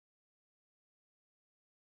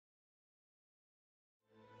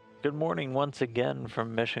Good morning once again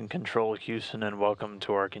from Mission Control Houston, and welcome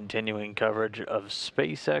to our continuing coverage of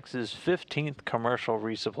SpaceX's 15th commercial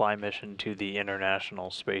resupply mission to the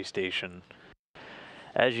International Space Station.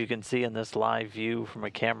 As you can see in this live view from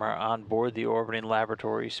a camera on board the orbiting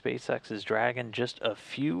laboratory, SpaceX is Dragon just a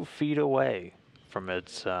few feet away from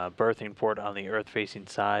its berthing port on the Earth-facing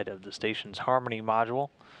side of the station's Harmony module.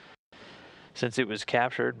 Since it was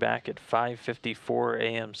captured back at 5:54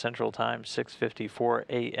 a.m. Central Time, 6:54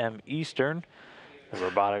 a.m. Eastern, the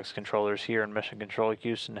robotics controllers here in Mission Control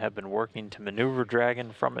Houston have been working to maneuver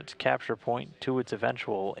Dragon from its capture point to its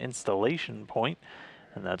eventual installation point,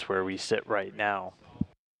 and that's where we sit right now.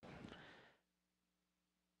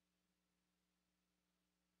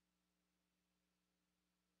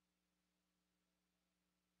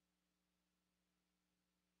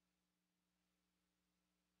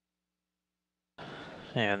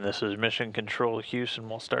 And this is Mission Control Houston.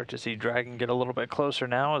 We'll start to see Dragon get a little bit closer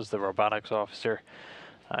now as the robotics officer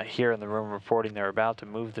here in the room reporting they're about to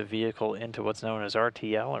move the vehicle into what's known as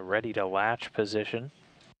RTL, a ready to latch position.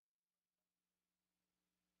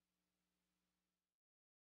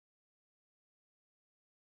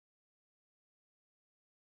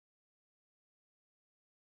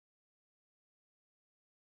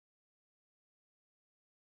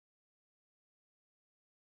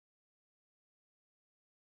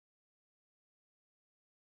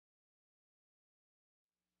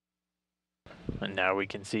 And now we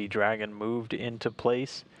can see Dragon moved into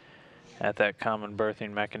place at that common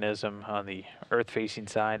berthing mechanism on the Earth-facing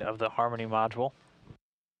side of the Harmony module.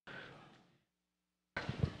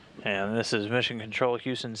 And this is Mission Control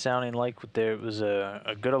Houston sounding like there was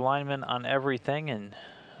a good alignment on everything, and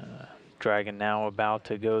Dragon now about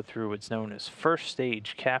to go through what's known as first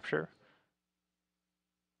stage capture.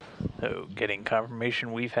 So getting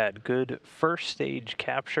confirmation we've had good first stage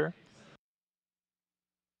capture.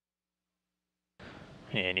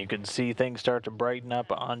 And you can see things start to brighten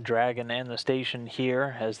up on Dragon and the station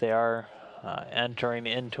here as they are entering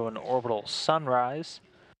into an orbital sunrise.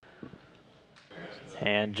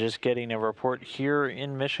 And just getting a report here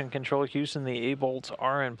in Mission Control Houston, the A-bolts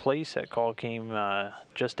are in place. That call came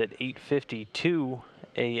just at 8:52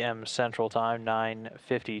 a.m. Central Time,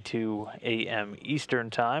 9:52 a.m. Eastern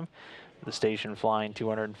Time. The station flying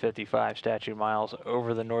 255 statute miles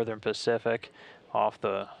over the northern Pacific off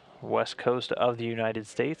the west coast of the United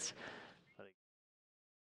States.